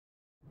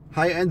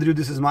Hi Andrew,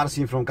 this is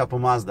Marcin from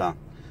CapoMazda.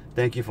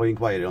 Thank you for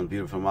inquiry on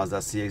beautiful Mazda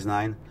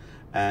CX-9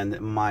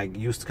 and my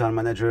used car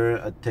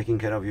manager taking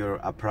care of your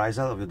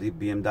appraisal of the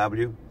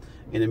BMW.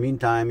 In the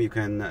meantime, you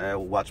can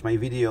watch my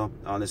video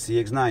on the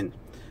CX-9.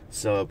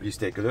 So please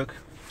take a look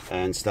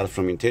and start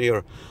from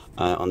interior.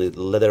 On the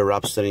leather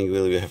wrap steering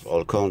wheel, we have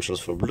all controls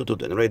for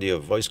Bluetooth and radio,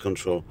 voice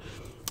control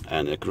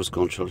and a cruise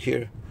control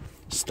here.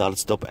 Start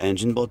stop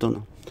engine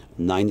button,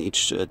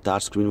 9-inch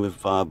touchscreen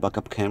with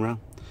backup camera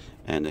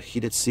and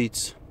heated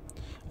seats.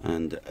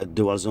 And a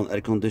dual zone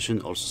air condition,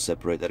 also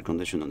separate air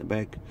condition on the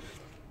back,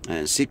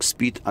 and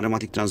 6-speed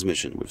automatic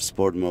transmission with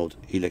sport mode,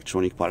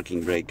 electronic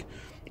parking brake,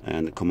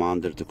 and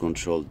commander to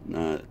control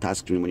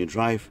touchscreen when you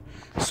drive,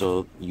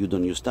 so you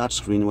don't use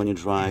touchscreen when you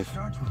drive,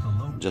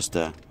 just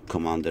a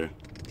commander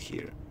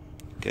here.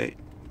 Okay,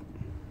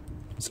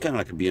 it's kind of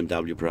like a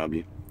BMW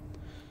probably.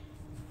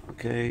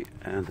 Okay,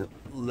 and the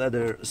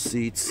leather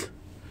seats,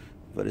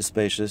 very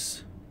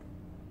spacious.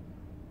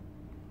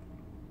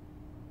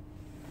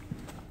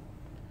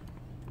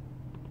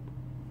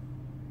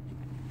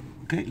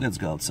 Okay, let's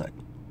go outside.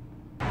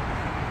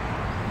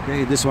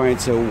 Okay, this one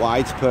it's a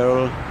white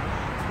pearl.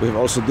 We have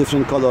also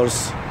different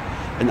colors,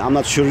 and I'm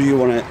not sure you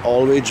want an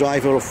all-wheel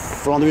drive or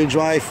front-wheel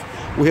drive.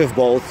 We have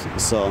both,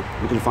 so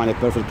we can find a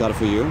perfect car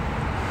for you.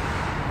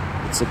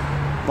 It's a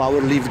power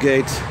lift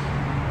gate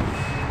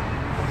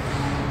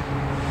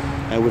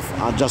and with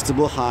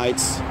adjustable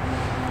heights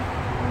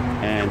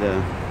and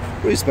a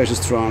really spacious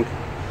trunk.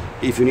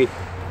 If you need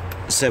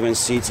 7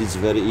 seats, it's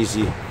very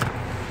easy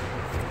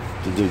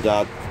to do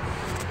that.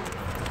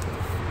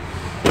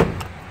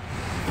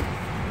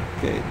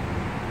 Okay.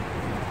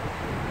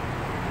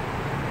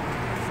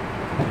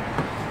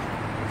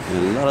 And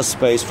a lot of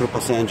space for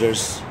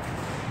passengers.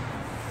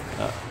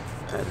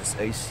 And there's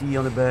AC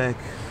on the back.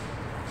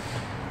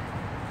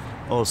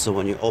 Also,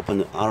 when you open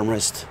the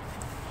armrest,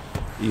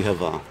 you have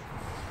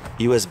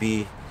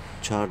USB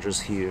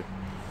chargers here.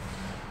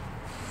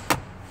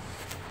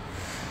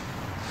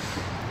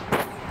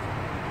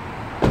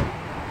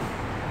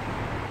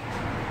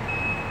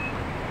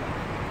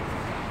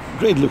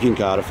 Great looking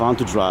car, fun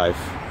to drive.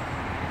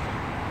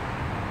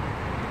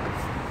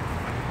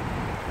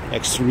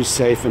 Extremely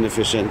safe and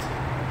efficient.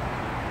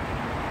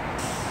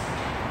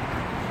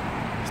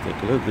 Let's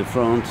take a look at the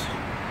front.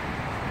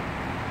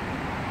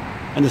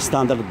 And the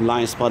standard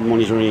blind spot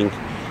monitoring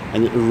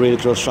and real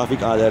close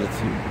traffic alert.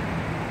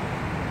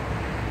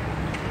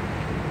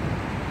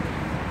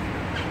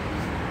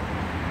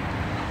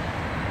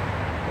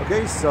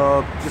 Okay,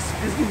 so just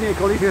give me a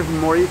call if you have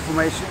more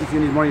information, if you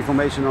need more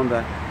information on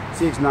the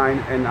CX-9,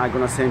 and I'm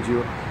gonna send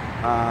you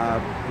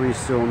pretty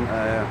soon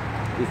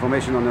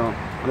information on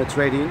the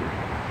trade-in.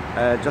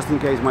 Just in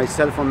case, my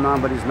cell phone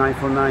number is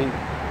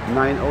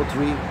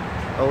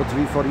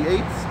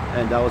 949-903-0348,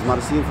 and that was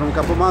Marcin from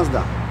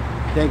CapoMazda.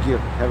 Thank you.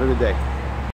 Have a good day.